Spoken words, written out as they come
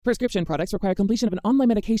Prescription products require completion of an online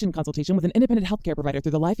medication consultation with an independent healthcare provider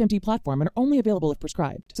through the LifeMD platform and are only available if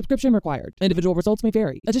prescribed. Subscription required. Individual results may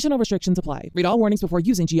vary. Additional restrictions apply. Read all warnings before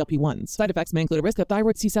using GLP-1s. Side effects may include a risk of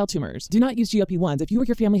thyroid C-cell tumors. Do not use GLP-1s if you or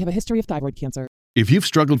your family have a history of thyroid cancer. If you've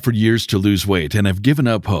struggled for years to lose weight and have given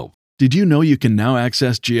up hope, did you know you can now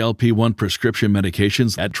access GLP-1 prescription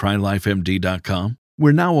medications at TryLifeMD.com?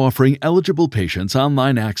 We're now offering eligible patients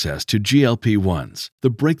online access to GLP-1s, the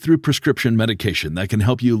breakthrough prescription medication that can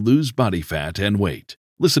help you lose body fat and weight.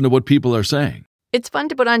 Listen to what people are saying. It's fun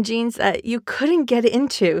to put on jeans that you couldn't get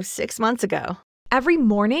into 6 months ago. Every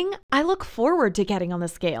morning, I look forward to getting on the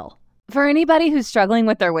scale. For anybody who's struggling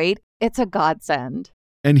with their weight, it's a godsend.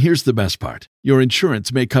 And here's the best part. Your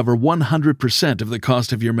insurance may cover 100% of the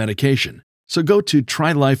cost of your medication. So go to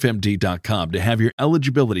TryLifeMD.com to have your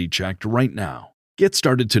eligibility checked right now. Get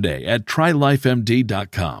started today at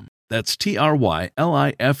TryLifeMD.com. That's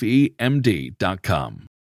TryLifeMD.com.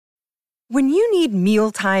 When you need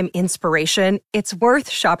mealtime inspiration, it's worth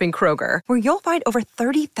shopping Kroger, where you'll find over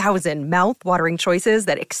 30,000 mouth-watering choices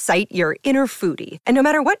that excite your inner foodie. And no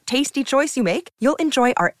matter what tasty choice you make, you'll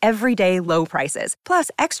enjoy our everyday low prices, plus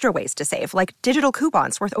extra ways to save, like digital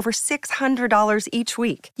coupons worth over $600 each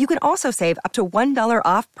week. You can also save up to $1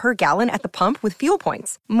 off per gallon at the pump with fuel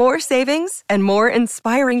points. More savings and more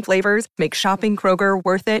inspiring flavors make shopping Kroger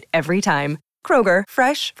worth it every time. Kroger,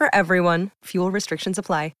 fresh for everyone. Fuel restrictions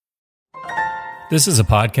apply. This is a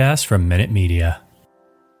podcast from Minute Media.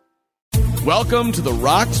 Welcome to the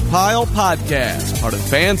Rocks Pile Podcast, part of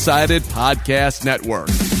Fansided Podcast Network.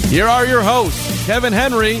 Here are your hosts, Kevin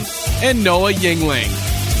Henry and Noah Yingling.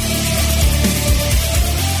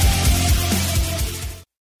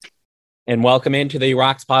 And welcome into the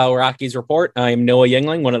Rocks Pile Rockies Report. I am Noah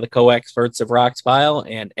Yingling, one of the co-experts of Rocks Pile.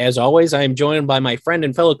 And as always, I am joined by my friend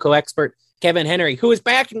and fellow co-expert, Kevin Henry, who is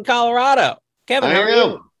back in Colorado. Kevin, how are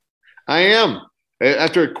you? I am.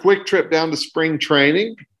 After a quick trip down to spring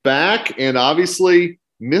training, back, and obviously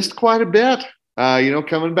missed quite a bit.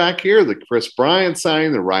 Coming back here, the Chris Bryant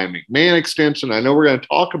signing, the Ryan McMahon extension. I know we're going to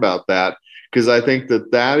talk about that because I think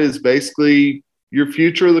that is basically your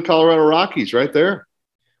future of the Colorado Rockies right there.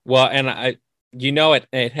 Well, and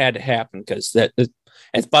it had to happen because that,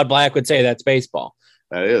 as Bud Black would say, that's baseball.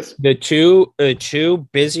 That is the two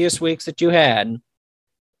busiest weeks that you had,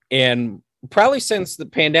 and probably since the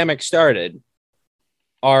pandemic started,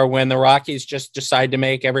 are when the Rockies just decide to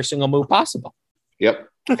make every single move possible. Yep.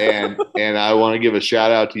 And I want to give a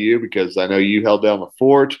shout out to you because I know you held down the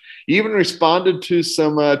fort. You even responded to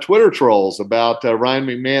some Twitter trolls about Ryan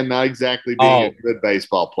McMahon not exactly being a good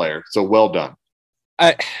baseball player. So well done.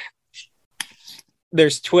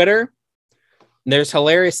 There's Twitter. There's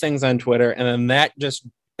hilarious things on Twitter. And then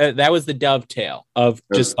that was the dovetail of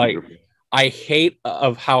just like, I hate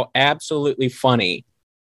of how absolutely funny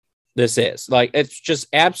this is. Like, it's just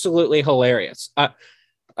absolutely hilarious. I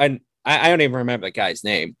don't even remember the guy's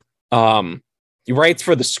name. He writes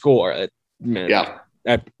for The Score. That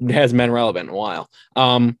hasn't been relevant in a while.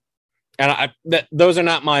 Those are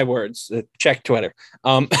not my words. Check Twitter.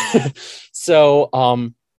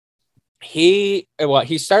 He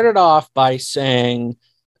started off by saying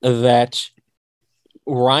that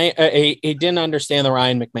Ryan he didn't understand the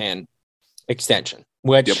Ryan McMahon extension,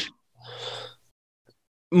 which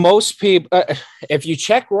most people, if you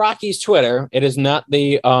check Rocky's Twitter, it is not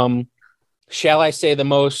the shall I say the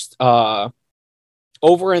most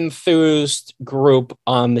over-enthused group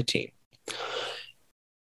on the team,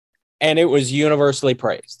 and it was universally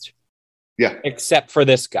praised, except for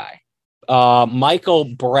this guy. Michael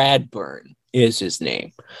Bradburn is his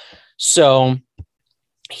name. So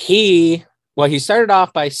he started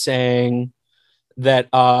off by saying that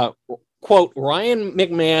quote, Ryan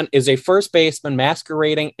McMahon is a first baseman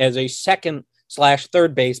masquerading as a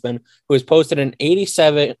second/third baseman who has posted an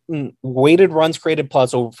 87 weighted runs created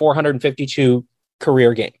plus over 452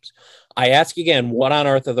 career games. I ask again, what on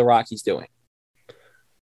earth are the Rockies doing?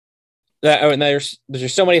 There's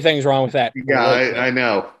so many things wrong with that. Yeah, I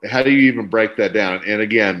know. How do you even break that down? And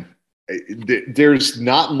again, there's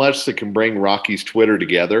not much that can bring Rocky's Twitter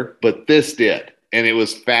together, but this did. And it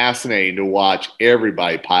was fascinating to watch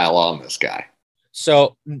everybody pile on this guy.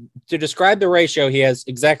 So to describe the ratio, he has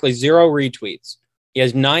exactly 0 retweets. He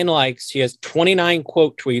has 9 likes. He has 29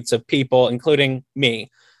 quote tweets of people, including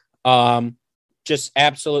me, just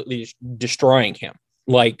absolutely destroying him.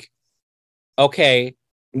 Like, okay,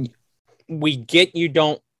 we get you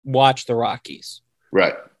don't watch the Rockies.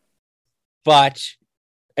 Right. But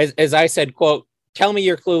as I said, quote, tell me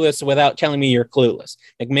you're clueless without telling me you're clueless.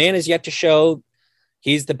 McMahon is yet to show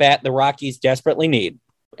he's the bat the Rockies desperately need.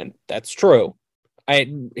 And that's true.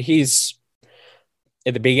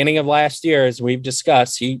 at the beginning of last year, as we've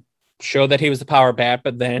discussed, he showed that he was the power bat,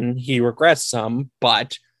 but then he regressed some,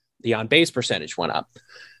 but the on-base percentage went up.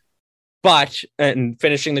 But, and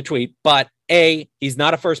finishing the tweet, but A, he's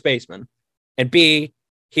not a first baseman, and B,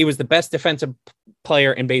 he was the best defensive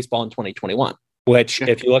player in baseball in 2021, which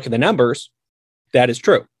if you look at the numbers, that is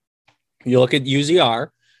true. You look at UZR,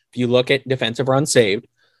 if you look at defensive runs saved,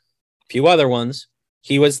 a few other ones,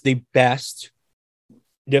 he was the best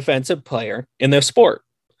defensive player in the sport.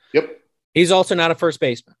 Yep. He's also not a first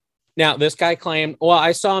baseman. Now, this guy claimed, well,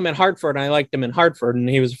 I saw him in Hartford and I liked him in Hartford and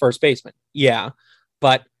he was a first baseman. Yeah,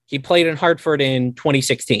 but he played in Hartford in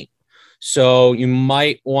 2016. So you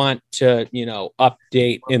might want to,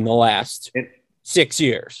 update in the last 6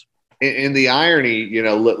 years. And the irony,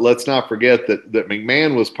 let's not forget that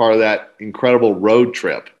McMahon was part of that incredible road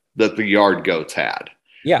trip that the Yard Goats had.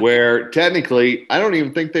 Yeah. Where technically, I don't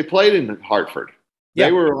even think they played in Hartford.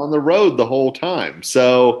 They were on the road the whole time.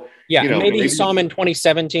 So, maybe you saw him in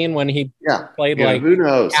 2017 when he played who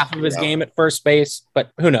knows? Half of his game at first base,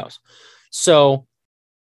 but who knows? So,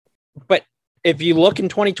 but if you look in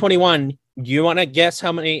 2021, do you want to guess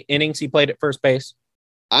how many innings he played at first base?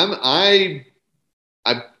 I'm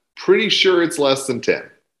pretty sure it's less than 10.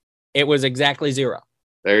 It was exactly 0.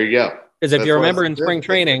 There you go. Because if you remember in spring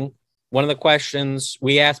training, one of the questions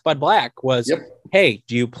we asked Bud Black was, hey,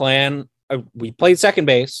 do you plan? We played second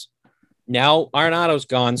base. Now Arenado's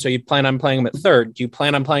gone, so you plan on playing him at third. Do you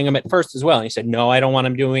plan on playing him at first as well? And he said, no, I don't want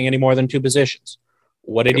him doing any more than 2 positions.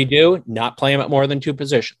 What did he do? Not play him at more than 2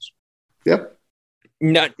 positions. Yep.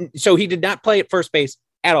 So he did not play at first base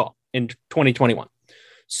at all in 2021.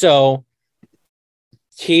 So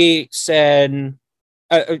he said,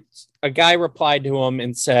 a guy replied to him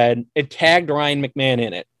and said, it tagged Ryan McMahon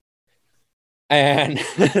in it. And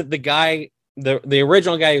the guy, the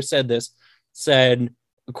original guy who said this, said,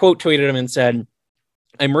 quote tweeted him and said,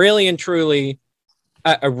 I'm really and truly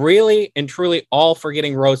all for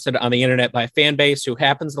getting roasted on the internet by a fan base who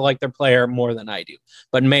happens to like their player more than I do.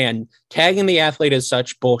 But man, tagging the athlete is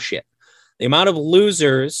such bullshit. The amount of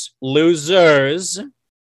losers,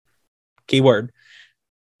 keyword,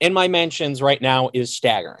 in my mentions right now is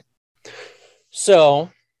staggering. So,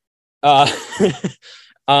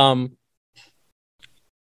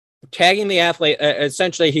 tagging the athlete,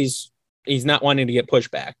 essentially he's not wanting to get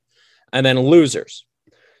pushback. And then losers.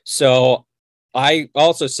 So I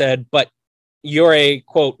also said, but you're a,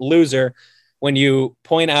 quote, loser when you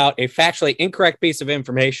point out a factually incorrect piece of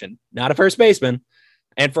information, not a first baseman,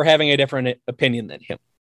 and for having a different opinion than him.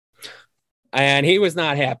 And he was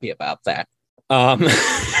not happy about that.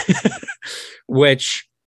 Which,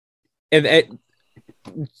 like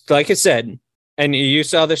I said, and you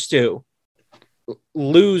saw this too,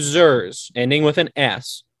 losers ending with an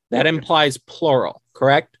S, that implies plural,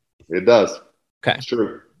 correct? It does. Okay.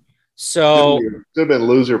 Sure. So it should have been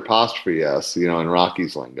loser apostrophe S, in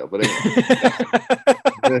Rocky's lingo. But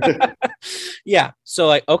anyway. Yeah.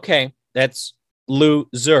 So okay, that's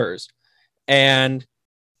losers. And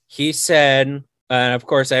he said, and of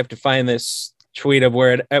course I have to find this tweet of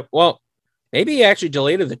where it, maybe he actually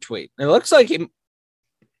deleted the tweet. It looks like he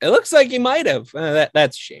might have.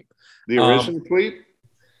 That's a shame. The original tweet?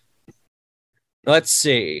 Let's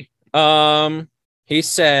see. He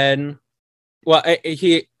said,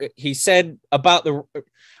 he said about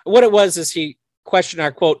what it was is he questioned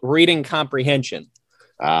our, quote, reading comprehension.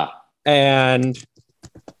 And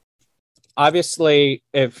obviously,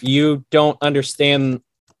 if you don't understand,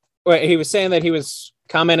 he was saying that he was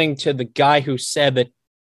commenting to the guy who said that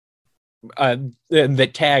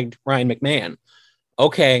that tagged Ryan McMahon.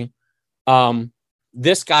 Okay,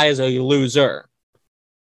 this guy is a loser,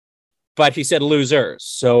 but he said losers.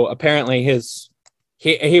 So apparently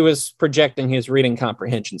he was projecting his reading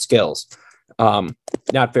comprehension skills.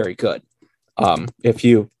 Not very good. If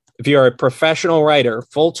you're a professional writer,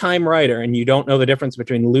 full-time writer, and you don't know the difference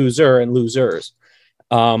between loser and losers.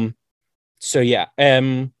 So yeah.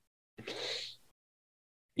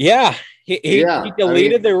 He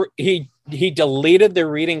deleted he deleted the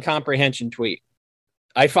reading comprehension tweet.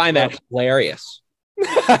 I find that hilarious.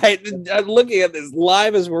 I'm looking at this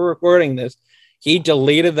live as we're recording this. He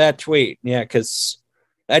deleted that tweet. Yeah, because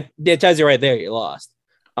it tells you right there you lost.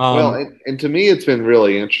 And to me, it's been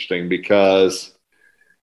really interesting because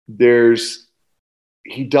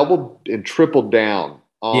he doubled and tripled down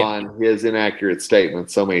on his inaccurate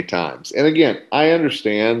statements so many times. And again, I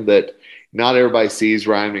understand that not everybody sees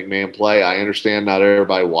Ryan McMahon play. I understand not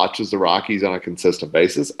everybody watches the Rockies on a consistent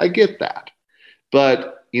basis. I get that.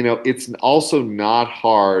 But, it's also not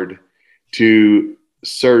hard to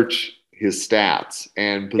search his stats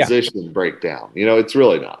and position breakdown. It's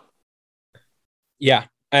really not. Yeah.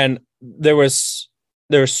 And there's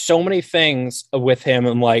so many things with him,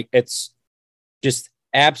 and like, it's just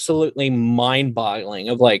absolutely mind-boggling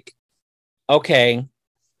of like, okay,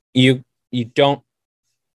 you can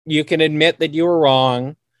admit that you were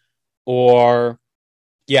wrong, or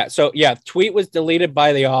tweet was deleted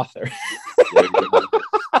by the author.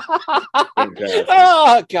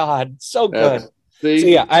 Oh God, so good. So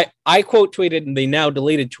yeah, I quote tweeted the now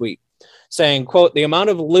deleted tweet saying, quote, "The amount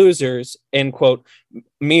of losers," end quote,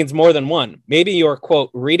 "means more than one. Maybe your, quote,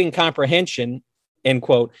 reading comprehension," end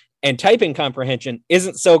quote, "and typing comprehension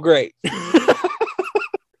isn't so great."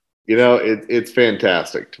 It's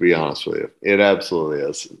fantastic, to be honest with you. It absolutely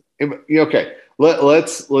is. Okay,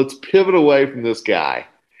 let's pivot away from this guy,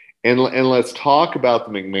 and let's talk about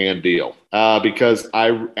the McMahon deal, because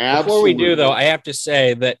before we do, though, I have to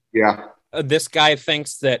say that this guy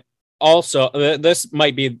thinks that also this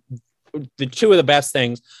might be the two of the best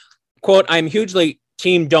things. Quote, "I'm hugely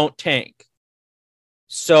team don't tank."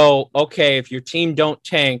 So, okay, if your team don't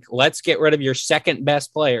tank, let's get rid of your second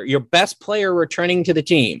best player, your best player returning to the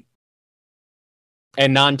team,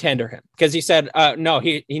 and non-tender him, because he said, no,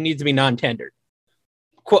 he needs to be non-tendered.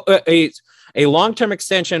 A long-term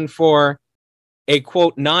extension for a,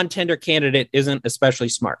 quote, non-tender candidate isn't especially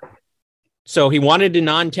smart. So he wanted to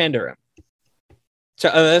non-tender him. So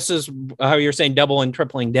this is how you're saying double and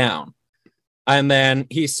tripling down. And then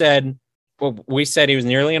he said, well, we said he was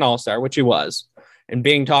nearly an all-star, which he was, and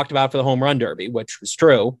being talked about for the home run derby, which was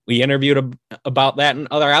true. We interviewed him about that, and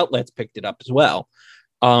other outlets picked it up as well.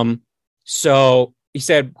 So he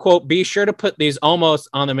said, quote, "Be sure to put these almost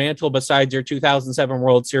on the mantle besides your 2007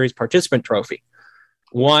 World Series participant trophy.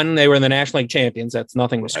 One, they were the National League champions. That's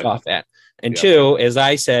nothing to scoff at. And two, as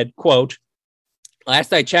I said, quote,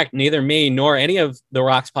 last I checked, neither me nor any of the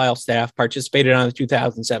Rocks Pile staff participated on the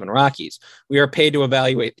 2007 Rockies. We are paid to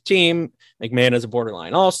evaluate the team. McMahon is a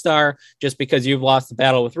borderline all-star. Just because you've lost the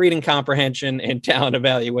battle with reading comprehension and talent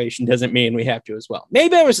evaluation doesn't mean we have to as well."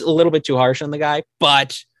 Maybe I was a little bit too harsh on the guy,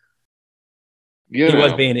 but he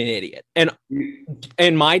was being an idiot. And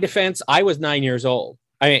in my defense, I was 9 years old.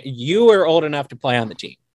 I mean, you were old enough to play on the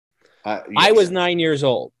team. Yes. I was 9 years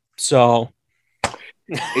old. So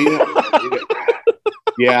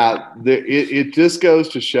it just goes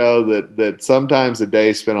to show that sometimes a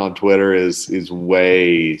day spent on Twitter is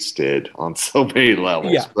wasted on so many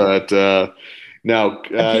levels. Yeah. But no,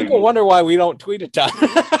 people wonder why we don't tweet a ton.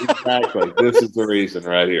 Exactly. This is the reason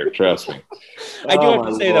right here. Trust me. I do have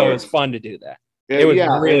to say, though, it was fun to do that. It was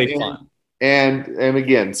really fun. And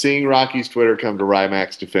again, seeing Rocky's Twitter come to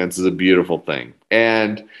Rymac's defense is a beautiful thing.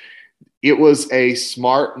 And it was a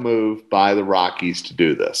smart move by the Rockies to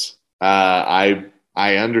do this. I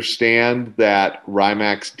understand that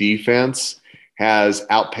Rymac's defense has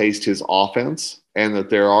outpaced his offense, and that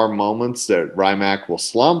there are moments that Rymac will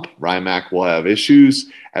slump, Rymac will have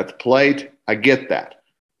issues at the plate. I get that.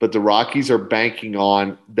 But the Rockies are banking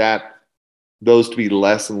on those to be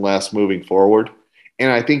less and less moving forward.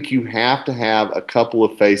 And I think you have to have a couple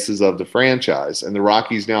of faces of the franchise. And the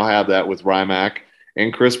Rockies now have that with Rymac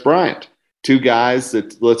and Chris Bryant. Two guys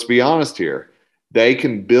that, let's be honest here, they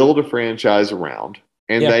can build a franchise around,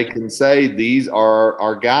 and they can say these are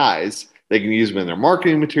our guys. They can use them in their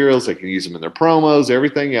marketing materials. They can use them in their promos,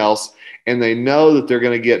 everything else. And they know that they're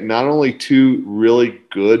going to get not only two really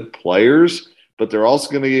good players, but they're also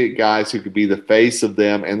going to get guys who could be the face of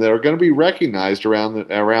them, and that are going to be recognized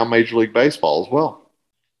around Major League Baseball as well.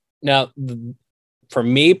 Now, for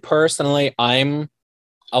me personally, I'm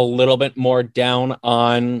a little bit more down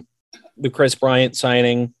on the Chris Bryant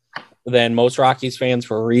signing than most Rockies fans,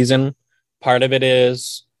 for a reason. Part of it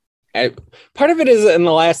is in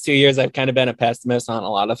the last 2 years, I've kind of been a pessimist on a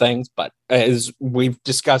lot of things, but as we've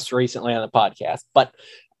discussed recently on the podcast, but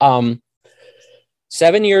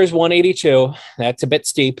 7 years, 182, that's a bit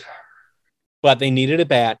steep, but they needed a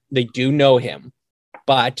bat. They do know him,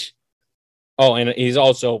 but and he's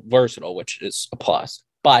also versatile, which is a plus.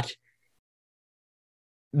 But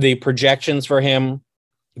the projections for him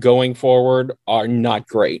going forward are not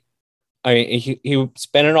great. I mean, he's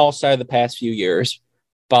been an all-star the past few years,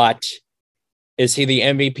 but is he the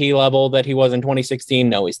MVP level that he was in 2016?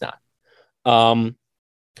 No, he's not.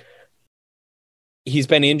 He's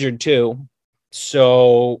been injured too.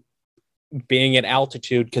 So being at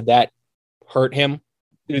altitude, could that hurt him?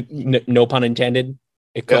 No pun intended.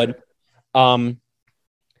 It could.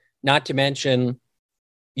 Not to mention,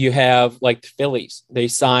 you have like the Phillies. They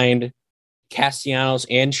signed Castellanos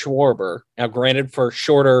and Schwarber. Now, granted, for a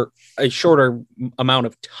shorter amount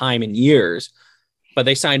of time and years, but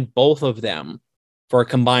they signed both of them for a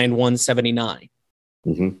combined 179.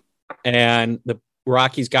 Mm-hmm. And the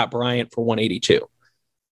Rockies got Bryant for 182.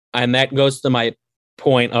 And that goes to my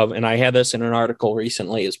point of, and I had this in an article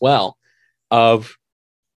recently as well, of,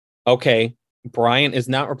 okay, Bryant is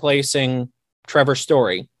not replacing Trevor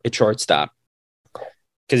Story at shortstop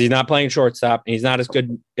because he's not playing shortstop and he's not as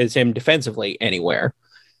good as him defensively anywhere.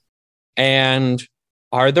 And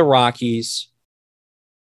are the Rockies,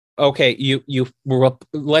 okay,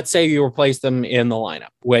 let's say you replace them in the lineup,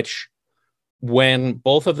 which when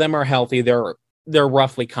both of them are healthy, they're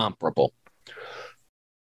roughly comparable.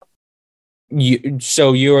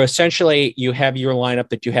 So you essentially, you have your lineup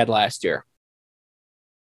that you had last year.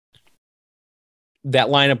 That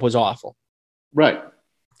lineup was awful. Right.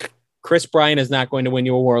 Chris Bryant is not going to win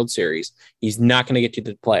you a World Series. He's not going to get you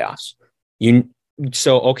to the playoffs.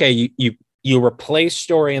 You replace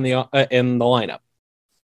Story in the lineup.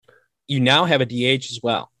 You now have a DH as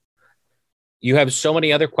well. You have so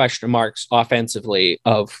many other question marks offensively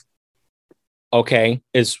of, okay,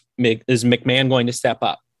 is McMahon going to step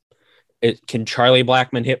up? Can Charlie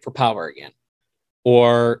Blackmon hit for power again?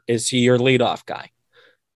 Or is he your leadoff guy?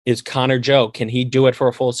 Is Connor Joe, can he do it for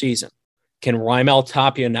a full season? Can Raimel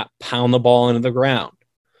Tapia not pound the ball into the ground?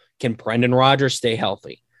 Can Brendan Rodgers stay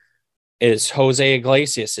healthy? Is Jose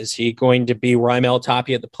Iglesias, is he going to be Raimel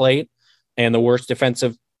Tapia at the plate and the worst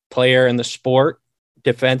defensive player in the sport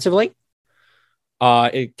defensively?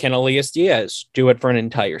 Can Elias Diaz do it for an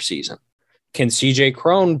entire season? Can CJ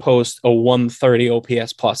Cron post a 130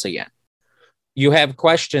 OPS plus again? You have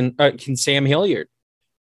can Sam Hilliard,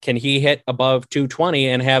 can he hit above 220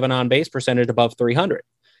 and have an on-base percentage above 300?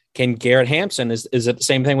 Can Garrett Hampson, is it the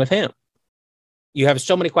same thing with him? You have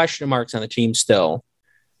so many question marks on the team still,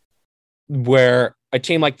 where a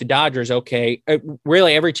team like the Dodgers, okay,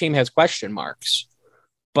 really every team has question marks,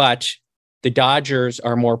 but the Dodgers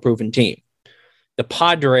are a more proven team. The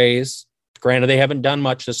Padres, granted, they haven't done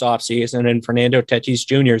much this offseason, and Fernando Tatis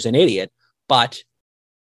Jr. is an idiot, but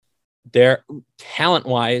they're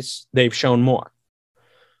talent-wise, they've shown more.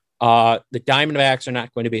 The Diamondbacks are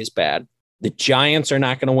not going to be as bad. The Giants are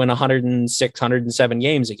not going to win 106, 107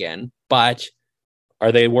 games again, but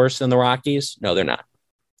are they worse than the Rockies? No, they're not.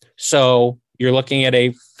 So you're looking at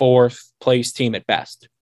a fourth place team at best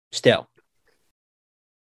still.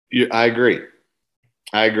 I agree.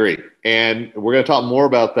 And we're going to talk more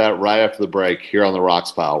about that right after the break here on the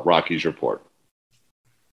Rocks Pile Rockies Report.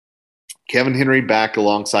 Kevin Henry back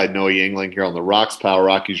alongside Noah Yingling here on the Rocks Pile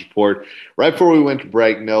Rockies Report. Right before we went to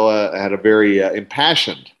break, Noah had a very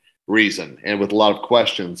impassioned reason and with a lot of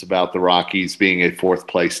questions about the Rockies being a fourth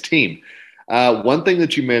place team. One thing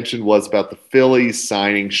that you mentioned was about the Phillies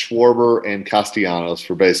signing Schwarber and Castellanos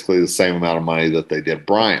for basically the same amount of money that they did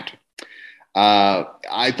Bryant.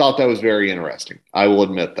 I thought that was very interesting. I will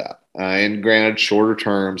admit that. And granted, shorter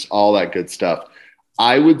terms, all that good stuff.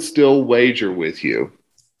 I would still wager with you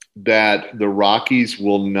that the Rockies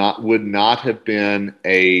would not have been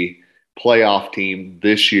a playoff team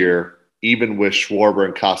this year, even with Schwarber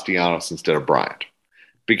and Castellanos instead of Bryant,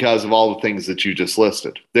 because of all the things that you just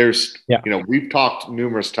listed. We've talked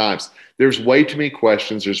numerous times. There's way too many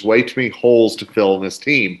questions. There's way too many holes to fill in this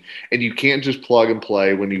team, and you can't just plug and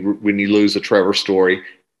play when you lose a Trevor Story.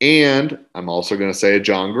 And I'm also going to say a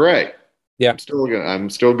John Gray. Yeah, I'm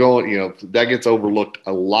still going. That gets overlooked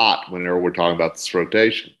a lot whenever we're talking about this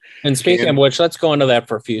rotation. And speaking of which, let's go into that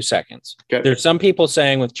for a few seconds. Okay. There's some people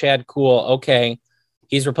saying with Chad Kuhl, okay,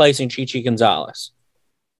 he's replacing Chichi Gonzalez.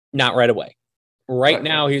 Not right away. Right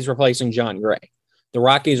now, he's replacing John Gray. The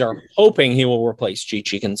Rockies are hoping he will replace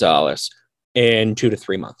Chichi Gonzalez in 2 to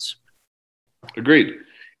 3 months. Agreed.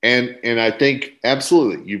 And I think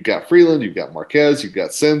absolutely, you've got Freeland, you've got Marquez, you've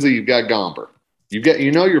got Senza, you've got Gomber. You've got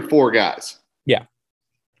your 4 guys. Yeah.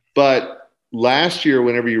 But last year,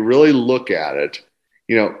 whenever you really look at it,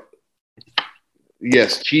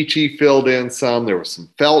 yes, Chichi filled in some. There was some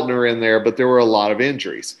Feltner in there, but there were a lot of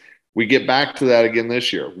injuries. We get back to that again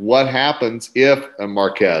this year. What happens if a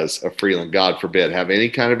Marquez, a Freeland, God forbid, have any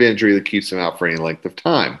kind of injury that keeps him out for any length of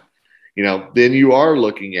time? Then you are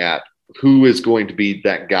looking at who is going to be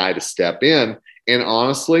that guy to step in. And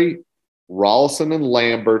honestly, Rolison and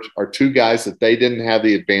Lambert are 2 guys that they didn't have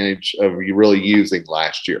the advantage of really using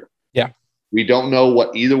last year. Yeah. We don't know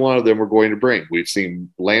what either one of them are going to bring. We've seen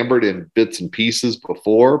Lambert in bits and pieces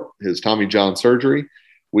before his Tommy John surgery.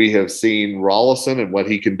 We have seen Rolison and what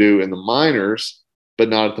he can do in the minors, but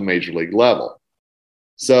not at the major league level.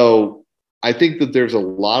 So I think that there's a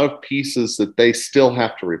lot of pieces that they still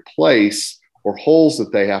have to replace or holes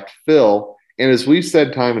that they have to fill. And as we've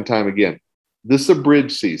said time and time again, this is a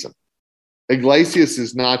bridge season. Iglesias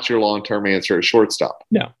is not your long-term answer at shortstop.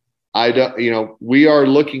 No. We are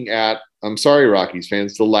looking at, I'm sorry, Rockies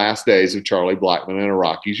fans, the last days of Charlie Blackmon in a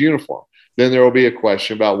Rockies uniform. then there will be a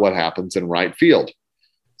question about what happens in right field.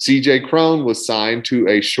 CJ Cron was signed to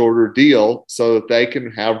a shorter deal so that they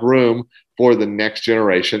can have room for the next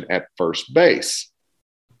generation at first base.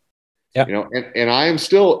 Yeah. And I am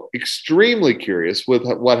still extremely curious with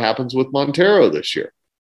what happens with Montero this year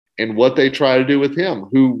and what they try to do with him,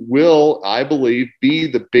 who will, I believe, be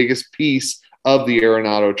the biggest piece of the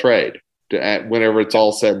Arenado trade whenever it's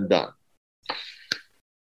all said and done.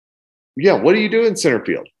 Yeah, what do you do in center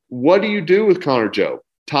field? What do you do with Connor Joe,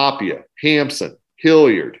 Tapia, Hampson,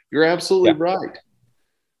 Hilliard? You're absolutely right.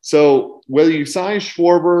 So whether you sign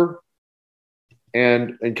Schwarber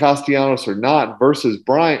and Castellanos or not versus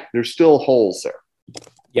Bryant, there's still holes there.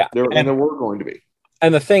 Yeah. And there were going to be.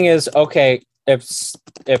 And the thing is, okay, if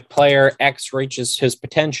player X reaches his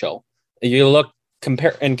potential, you look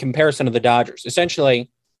in comparison to the Dodgers.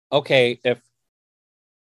 Essentially, okay, if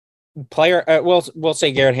player, we'll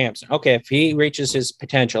say Garrett Hampson. Okay, if he reaches his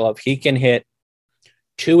potential, if he can hit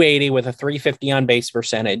 280 with a 350 on base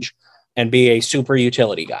percentage and be a super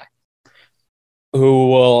utility guy who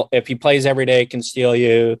will, if he plays every day, can steal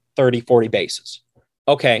you 30, 40 bases.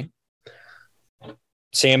 Okay.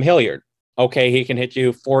 Sam Hilliard. Okay, he can hit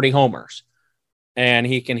you 40 homers and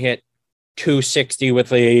he can hit 260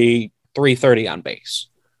 with a 330 on base.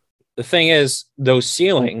 The thing is, those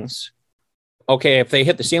ceilings, okay, if they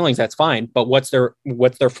hit the ceilings, that's fine, but what's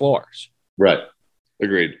their floors? Right.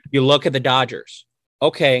 Agreed. You look at the Dodgers.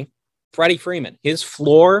 Okay, Freddie Freeman, his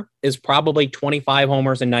floor is probably 25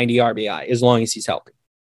 homers and 90 RBI as long as he's healthy.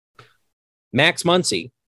 Max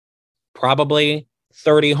Muncy, probably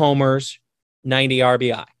 30 homers, 90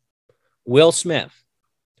 RBI. Will Smith,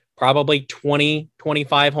 probably 20,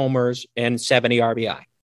 25 homers and 70 RBI.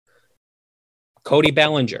 Cody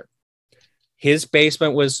Bellinger, his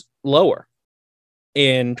basement was lower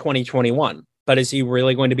in 2021, but is he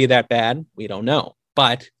really going to be that bad? We don't know.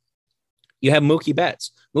 But you have Mookie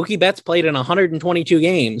Betts. Mookie Betts played in 122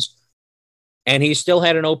 games, and he still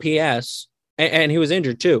had an OPS, and he was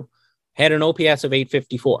injured too, had an OPS of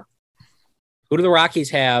 854. Who do the Rockies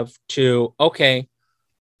have to, okay,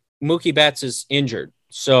 Mookie Betts is injured,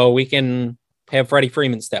 so we can have Freddie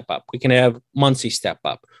Freeman step up. We can have Muncy step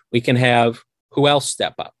up. We can have who else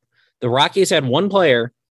step up? The Rockies had one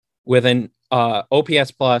player with an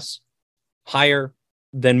OPS plus higher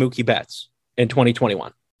than Mookie Betts in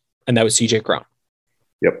 2021. And that was CJ Cron.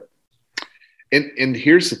 Yep. And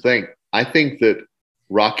here's the thing. I think that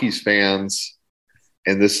Rockies fans,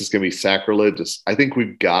 and this is going to be sacrilegious, I think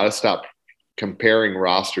we've got to stop comparing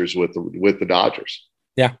rosters with the Dodgers.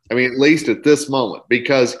 Yeah. I mean, at least at this moment,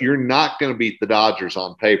 because you're not going to beat the Dodgers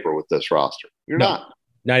on paper with this roster. You're not.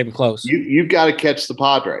 Not even close. You've got to catch the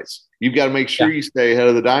Padres. You've got to make sure you stay ahead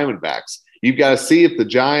of the Diamondbacks. You've got to see if the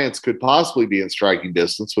Giants could possibly be in striking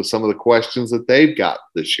distance with some of the questions that they've got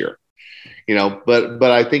this year.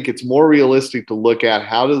 But I think it's more realistic to look at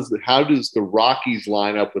how does the Rockies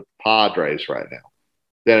line up with the Padres right now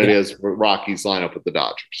than it is Rockies line up with the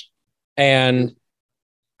Dodgers. And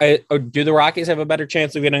do the Rockies have a better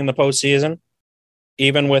chance of getting in the postseason,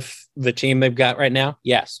 even with the team they've got right now?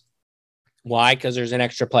 Yes. Why? Because there's an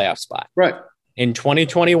extra playoff spot. Right. In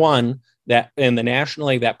 2021, that in the National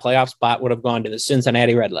League, that playoff spot would have gone to the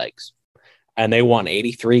Cincinnati Redlegs, and they won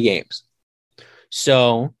 83 games.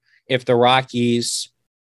 So if the Rockies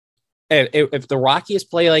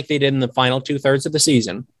play like they did in the final 2/3 of the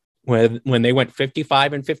season, when they went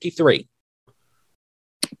 55 and 53,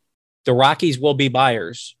 the Rockies will be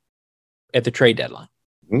buyers at the trade deadline.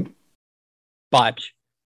 Mm-hmm. But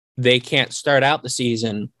they can't start out the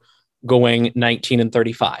season going 19 and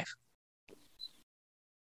 35.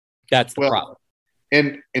 That's the problem.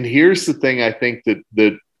 And here's the thing. I think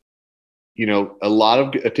that a lot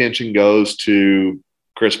of attention goes to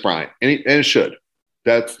Chris Bryant, and it should.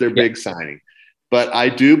 That's their big signing. But I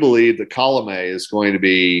do believe that Colomé is going to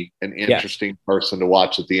be an interesting person to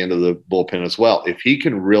watch at the end of the bullpen as well. If he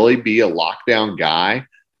can really be a lockdown guy,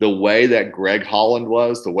 the way that Greg Holland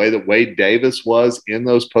was, the way that Wade Davis was in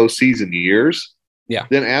those postseason years,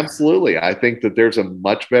 then absolutely. I think that there's a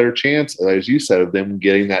much better chance, as you said, of them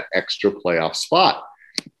getting that extra playoff spot.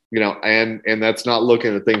 And that's not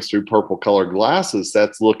looking at things through purple colored glasses.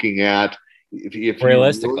 That's looking at if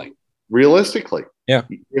realistically. Yeah.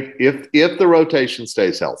 If the rotation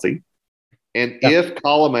stays healthy, and if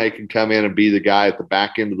Colomé can come in and be the guy at the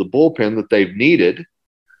back end of the bullpen that they've needed,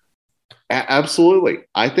 absolutely.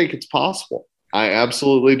 I think it's possible. I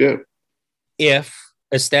absolutely do. If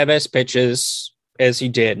Estevez pitches as he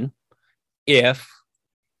did, if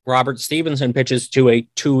Robert Stevenson pitches to a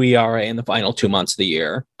 2 ERA in the final 2 months of the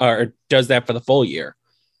year, or does that for the full year,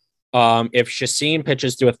 If Chacin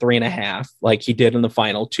pitches to a 3.5, like he did in the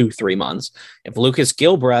final 2-3 months, if Lucas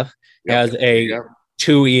Gilbreth has a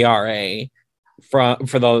 2 ERA for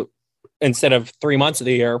the instead of 3 months of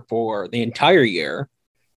the year for the entire year,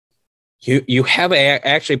 you have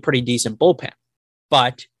actually pretty decent bullpen.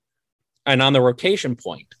 But and on the rotation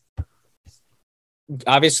point,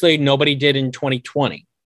 obviously nobody did in 2020.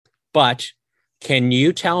 But can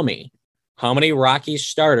you tell me how many Rockies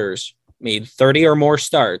starters made 30 or more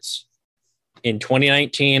starts in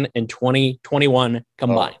 2019 and 2021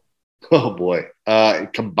 combined? Oh boy.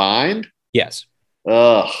 Combined? Yes.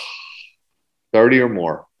 30 or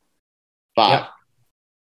more. 5. Yep.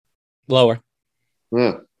 Lower.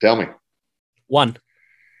 Tell me. 1.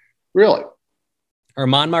 Really?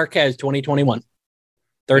 German Marquez, 2021.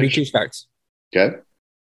 32 starts. Okay.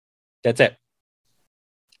 That's it.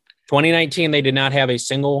 2019, they did not have a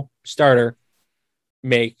single starter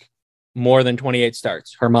make more than 28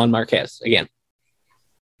 starts. German Marquez, again.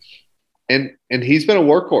 And he's been a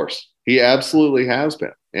workhorse. He absolutely has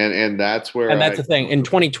been. And that's where the thing. In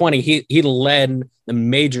 2020, he led the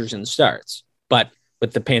majors in starts, but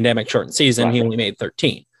with the pandemic shortened season, he only made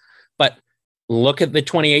 13. But look at the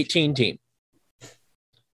 2018 team.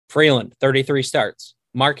 Freeland, 33 starts.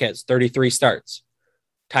 Marquez, 33 starts.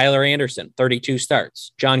 Tyler Anderson, 32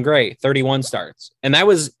 starts. John Gray, 31 starts. And that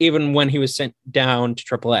was even when he was sent down to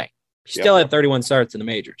AAA. He still had 31 starts in the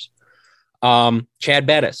majors. Chad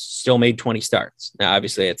Bettis still made 20 starts. Now,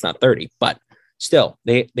 obviously, it's not 30, but still,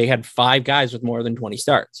 they had 5 guys with more than 20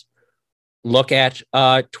 starts. Look at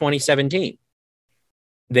 2017.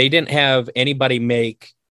 They didn't have anybody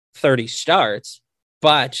make 30 starts,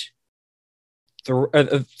 but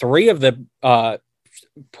 3 of the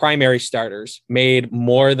primary starters made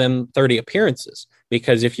more than 30 appearances.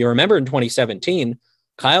 Because if you remember in 2017,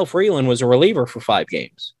 Kyle Freeland was a reliever for 5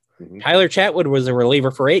 games. Mm-hmm. Tyler Chatwood was a reliever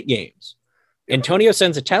for 8 games. Antonio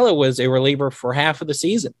Senzatella was a reliever for half of the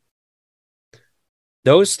season.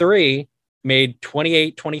 Those 3 made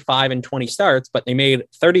 28, 25, and 20 starts, but they made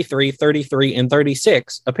 33, 33, and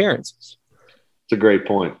 36 appearances. It's a great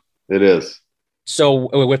point. It is. So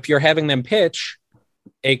if you're having them pitch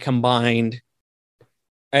a combined,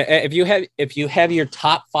 if you have your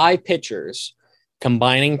top 5 pitchers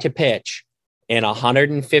combining to pitch in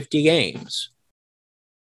 150 games,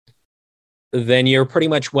 then you're pretty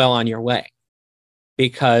much well on your way,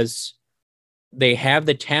 because they have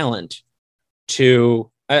the talent to.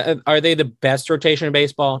 Are they the best rotation in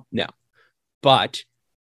baseball? No. But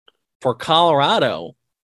for Colorado,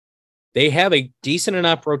 they have a decent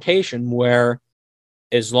enough rotation where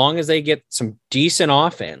as long as they get some decent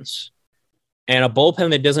offense and a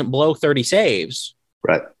bullpen that doesn't blow 30 saves,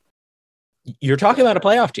 right, you're talking about a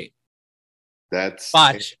playoff team.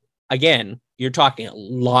 But again, you're talking a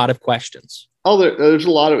lot of questions. Oh, there's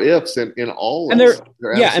a lot of ifs in all. And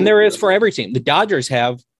and there is for every team. The Dodgers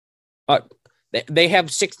have they have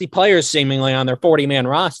 60 players seemingly on their 40-man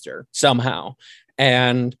roster somehow.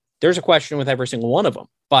 And there's a question with every single one of them.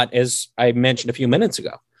 But as I mentioned a few minutes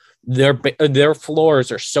ago, their floors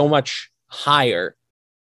are so much higher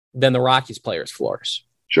than the Rockies players' floors.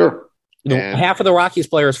 Sure. Half of the Rockies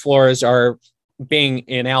players' floors are being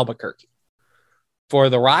in Albuquerque. For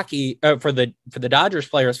the the Dodgers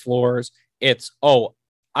players' floors, it's,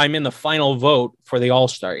 I'm in the final vote for the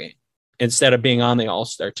All-Star game instead of being on the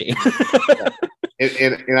All-Star team.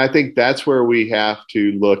 and I think that's where we have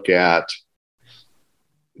to look at,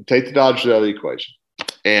 take the Dodgers out of the equation.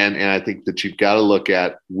 And I think that you've got to look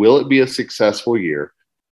at, will it be a successful year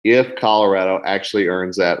if Colorado actually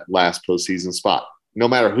earns that last postseason spot? No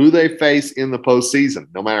matter who they face in the postseason,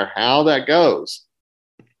 no matter how that goes,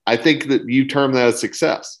 I think that you term that a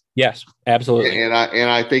success. Yes, absolutely. And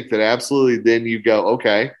I think that absolutely then you go,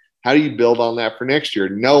 okay, how do you build on that for next year?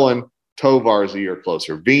 Knowing Tovar's a year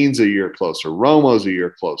closer, Bean's a year closer, Romo's a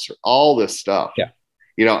year closer, all this stuff. Yeah.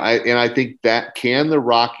 I think that, can the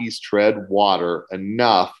Rockies tread water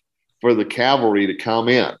enough for the cavalry to come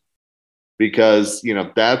in? Because,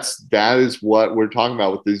 that is what we're talking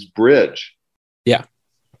about with this bridge. Yeah.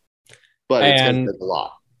 But it's going to take a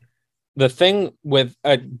lot. The thing with,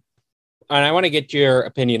 and I want to get your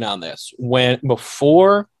opinion on this.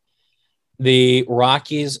 Before the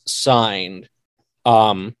Rockies signed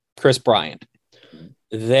Chris Bryant,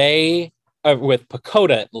 they, with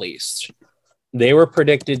Pacoda at least, they were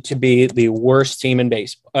predicted to be the worst team in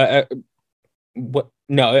baseball.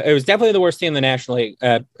 No, it was definitely the worst team in the National League.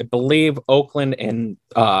 I believe Oakland and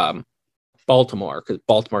Baltimore, because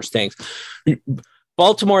Baltimore stinks.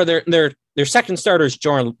 Baltimore, their second starter is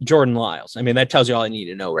Jordan Lyles. I mean, that tells you all I need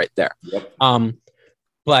to know right there. Yep.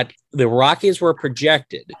 But the Rockies were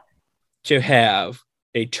projected to have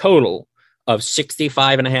a total of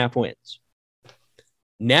 65.5 wins.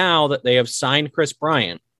 Now that they have signed Kris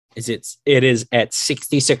Bryant, it is at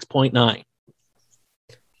 66.9.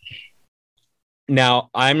 Now,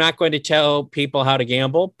 I'm not going to tell people how to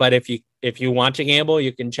gamble, but if you want to gamble,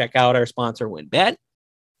 you can check out our sponsor WinBet.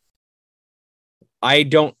 I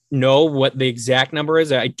don't know what the exact number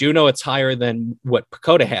is. I do know it's higher than what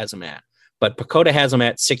Pacoda has them at, but Pacoda has them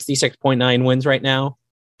at 66.9 wins right now.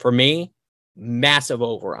 For me, massive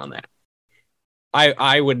over on that.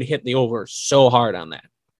 I would hit the over so hard on that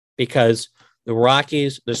because the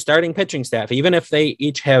Rockies, the starting pitching staff, even if they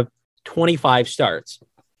each have 25 starts,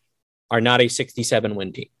 are not a 67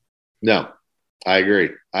 win team. No, I agree.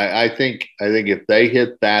 I think if they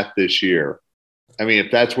hit that this year, I mean,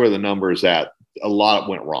 if that's where the number is at, a lot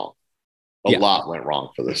went wrong. A lot went wrong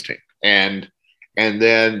for this team. And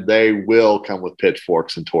then they will come with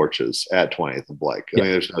pitchforks and torches at 20th and Blake. I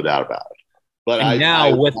mean, there's no doubt about it.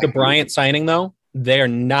 But with the Bryant signing, though, they're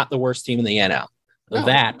not the worst team in the NL. No.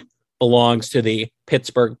 That belongs to the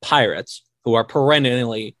Pittsburgh Pirates, who are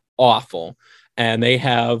perennially awful. And they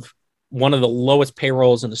have one of the lowest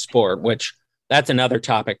payrolls in the sport, which that's another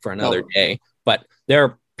topic for another day. But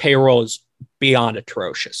their payroll is beyond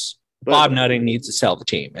atrocious. Bob Nutting needs to sell the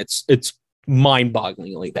team. It's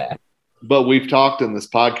mind-bogglingly bad. But we've talked in this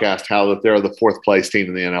podcast how that they're the fourth place team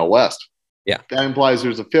in the NL West. Yeah, that implies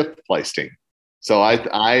there's a fifth place team. So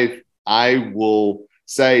I will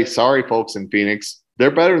say, sorry, folks in Phoenix, they're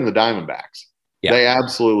better than the Diamondbacks. Yeah. They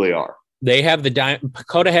absolutely are. They have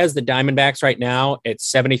Pacoda has the Diamondbacks right now at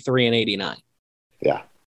 73-89. Yeah,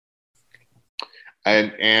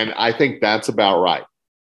 and I think that's about right.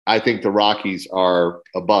 I think the Rockies are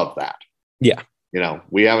above that. Yeah. You know,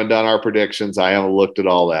 we haven't done our predictions. I haven't looked at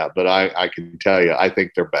all that, but I can tell you, I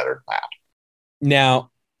think they're better than that. Now,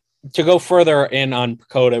 to go further in on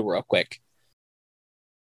Pacoda real quick,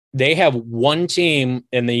 they have one team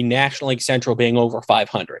in the National League Central being over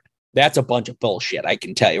 500. That's a bunch of bullshit, I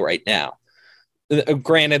can tell you right now.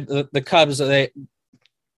 Granted, the Cubs, they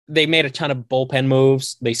made a ton of bullpen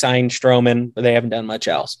moves. They signed Stroman, but they haven't done much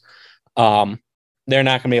else. They're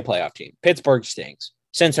not going to be a playoff team. Pittsburgh stinks.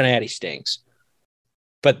 Cincinnati stinks.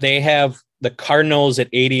 But they have the Cardinals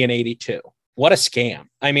at 80-82. What a scam.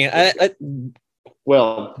 I mean,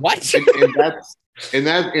 well, what?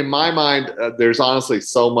 in my mind, there's honestly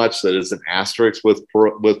so much that is an asterisk with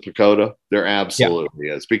Pacoda. There absolutely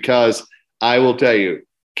is. Because I will tell you,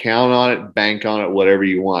 count on it, bank on it, whatever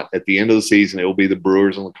you want. At the end of the season, it will be the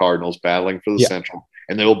Brewers and the Cardinals battling for the Central,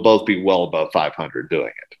 and they will both be well above 500 doing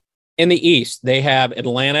it. In the East, they have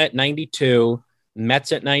Atlanta at 92,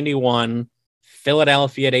 Mets at 91,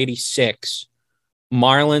 Philadelphia at 86,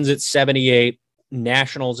 Marlins at 78,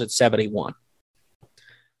 Nationals at 71.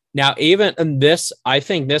 Now, even in this, I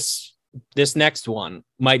think this next one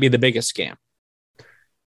might be the biggest scam.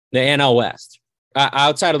 The NL West,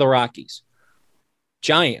 outside of the Rockies.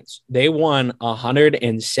 Giants, they won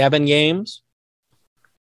 107 games.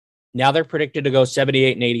 Now they're predicted to go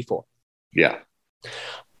 78-84. Yeah.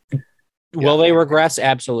 Will they regress?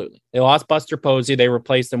 Absolutely. They lost Buster Posey. They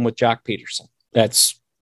replaced him with Jock Peterson. That's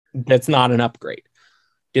not an upgrade.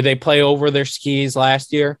 Did they play over their skis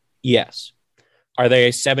last year? Yes. Are they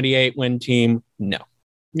a 78-win team? No.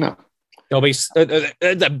 There'll be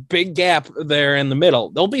a big gap there in the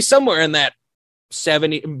middle. They'll be somewhere in that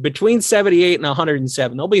 70, between 78 and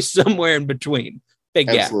 107. They'll be somewhere in between. Big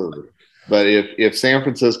gap. Absolutely. But if San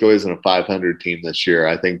Francisco isn't a 500 team this year,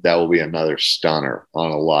 I think that will be another stunner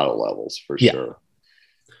on a lot of levels for sure.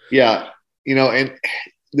 Yeah. You know, and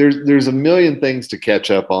there's a million things to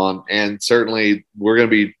catch up on. And certainly we're going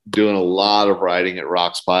to be doing a lot of writing at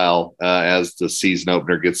Roxpile as the season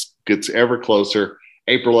opener gets ever closer.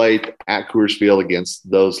 April 8th at Coors Field against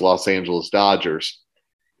those Los Angeles Dodgers.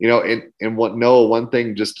 You know, and what, Noah, one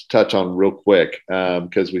thing just to touch on real quick,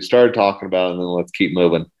 because we started talking about it and then let's keep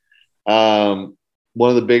moving. One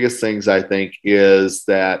of the biggest things I think is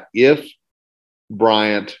that if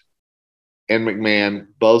Bryant and McMahon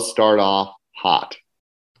both start off hot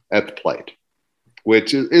at the plate,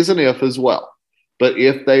 which is an if as well, but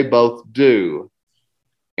if they both do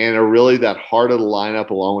and are really that heart of the lineup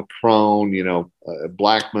along with Crone, you know,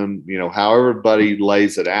 Blackman, you know, how everybody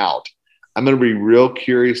lays it out, I'm going to be real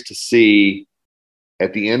curious to see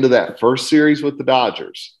at the end of that first series with the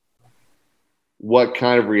Dodgers what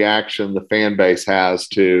kind of reaction the fan base has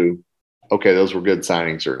to, okay, those were good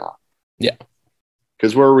signings or not. Yeah.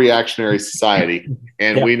 Because we're a reactionary society,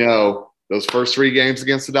 and we know those first 3 games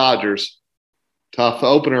against the Dodgers, tough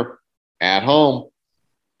opener at home.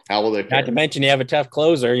 How will they fare? Not to mention you have a tough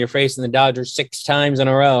closer. You're facing the Dodgers 6 times in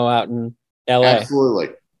a row out in LA.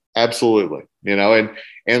 Absolutely.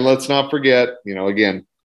 and let's not forget, again,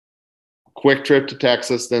 quick trip to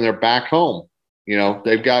Texas, then they're back home.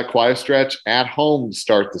 They've got quite a stretch at home to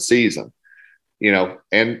start the season,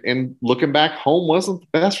 and looking back, home wasn't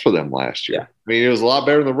the best for them last year. Yeah. I mean, it was a lot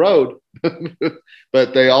better than the road,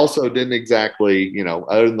 but they also didn't exactly,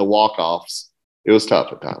 other than the walk-offs, it was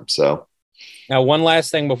tough at times. So now one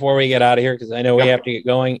last thing before we get out of here, because I know we have to get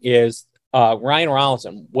going, is Ryan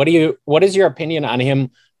Rollison. What is your opinion on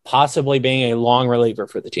him possibly being a long reliever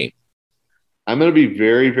for the team? I'm going to be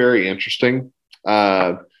very, very interesting.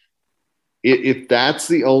 If that's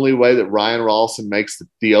the only way that Ryan Rollison makes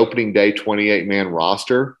the opening day 28-man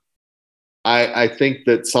roster, I think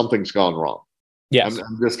that something's gone wrong. Yes.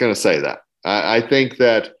 I'm just going to say that. I think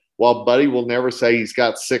that while Buddy will never say he's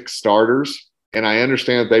got 6 starters, and I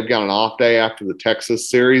understand that they've got an off day after the Texas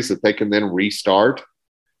series that they can then restart,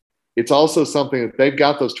 it's also something that they've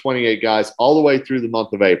got those 28 guys all the way through the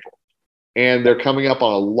month of April. And they're coming up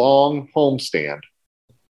on a long homestand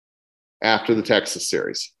after the Texas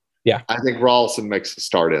series. Yeah. I think Rollison makes a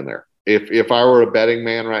start in there. If I were a betting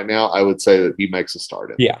man right now, I would say that he makes a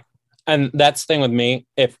start in there. Yeah. And that's the thing with me.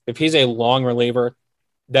 If he's a long reliever,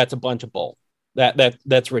 that's a bunch of bull.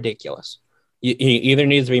 That's ridiculous. He either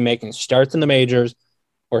needs to be making starts in the majors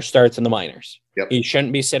or starts in the minors. Yep. He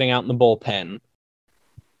shouldn't be sitting out in the bullpen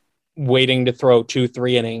waiting to throw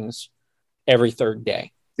 2-3 innings every third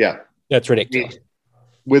day. Yeah. That's ridiculous.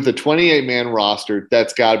 With the 28-man roster,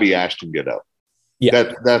 that's got to be Ashton Goudeau.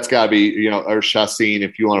 Yeah. That's got to be, or Chacin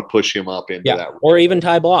if you want to push him up into that. Or even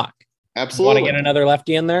Ty Block. Absolutely. You want to get another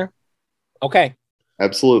lefty in there? Okay.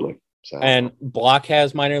 Absolutely. So. And Block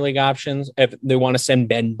has minor league options. If they want to send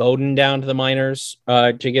Ben Bowden down to the minors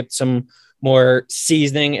to get some more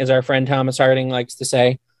seasoning, as our friend Thomas Harding likes to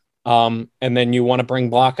say. And then you want to bring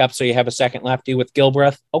Block up so you have a second lefty with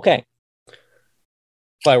Gilbreth. Okay.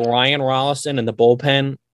 But Ryan Rollison in the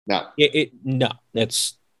bullpen, no,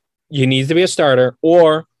 you need to be a starter,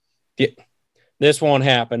 or this won't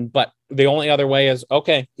happen. But the only other way is,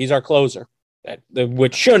 okay, he's our closer,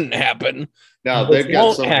 which shouldn't happen. No, they've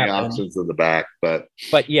got so many options in the back, but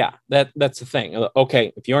yeah, that's the thing.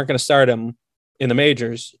 Okay, if you aren't going to start him in the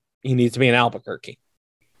majors, he needs to be in Albuquerque.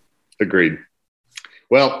 Agreed.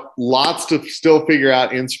 Well, lots to still figure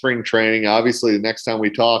out in spring training. Obviously, the next time we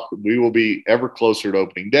talk, we will be ever closer to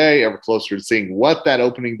opening day, ever closer to seeing what that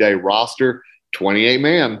opening day roster,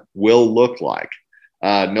 28-man, will look like.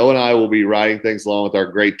 Noah and I will be writing things along with our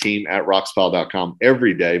great team at roxpile.com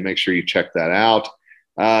every day. Make sure you check that out.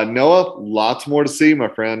 Noah, lots more to see, my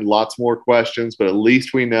friend. Lots more questions, but at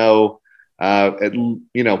least we know,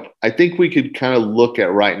 I think we could kind of look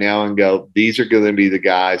at right now and go, these are going to be the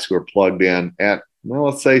guys who are plugged in at, well,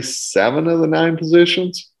 let's say 7 of the 9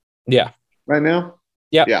 positions. Yeah. Right now?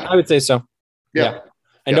 Yeah. I would say so. Yeah.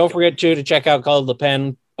 And don't forget, too, to check out Call of the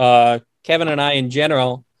Pen. Kevin and I, in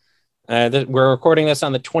general, we're recording this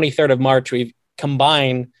on the 23rd of March. We've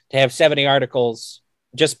combined to have 70 articles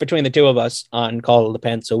just between the two of us on Call of the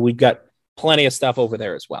Pen. So we've got plenty of stuff over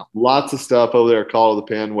there as well. Lots of stuff over there at Call of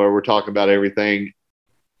the Pen where we're talking about everything,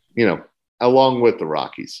 along with the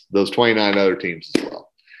Rockies, those 29 other teams as well.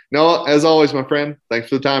 Noah, as always, my friend, thanks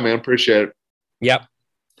for the time, man. Appreciate it. Yep.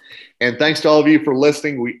 And thanks to all of you for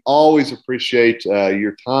listening. We always appreciate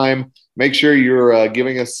your time. Make sure you're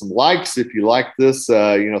giving us some likes if you like this,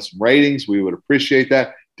 some ratings. We would appreciate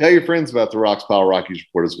that. Tell your friends about the Rox Pile Rockies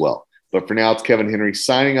Report as well. But for now, it's Kevin Henry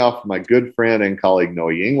signing off for my good friend and colleague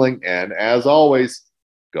Noah Yingling. And as always,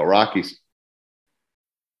 go Rockies.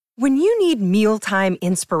 When you need mealtime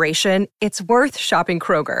inspiration, it's worth shopping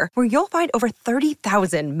Kroger, where you'll find over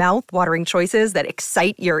 30,000 mouth-watering choices that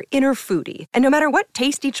excite your inner foodie. And no matter what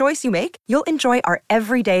tasty choice you make, you'll enjoy our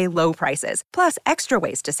everyday low prices, plus extra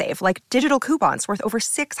ways to save, like digital coupons worth over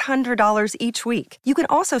 $600 each week. You can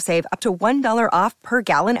also save up to $1 off per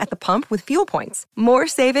gallon at the pump with fuel points. More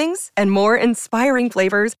savings and more inspiring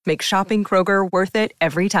flavors make shopping Kroger worth it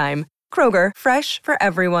every time. Kroger, fresh for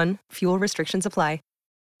everyone. Fuel restrictions apply.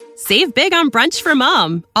 Save big on brunch for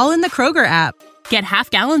mom, all in the Kroger app. Get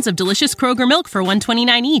half gallons of delicious Kroger milk for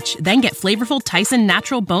 $1.29 each. Then get flavorful Tyson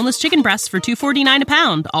natural boneless chicken breasts for $2.49 a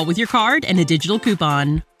pound, all with your card and a digital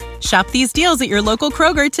coupon. Shop these deals at your local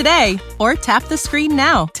Kroger today, or tap the screen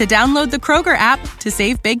now to download the Kroger app to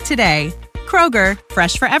save big today. Kroger,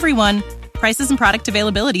 fresh for everyone. Prices and product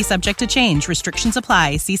availability subject to change. Restrictions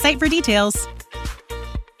apply. See site for details.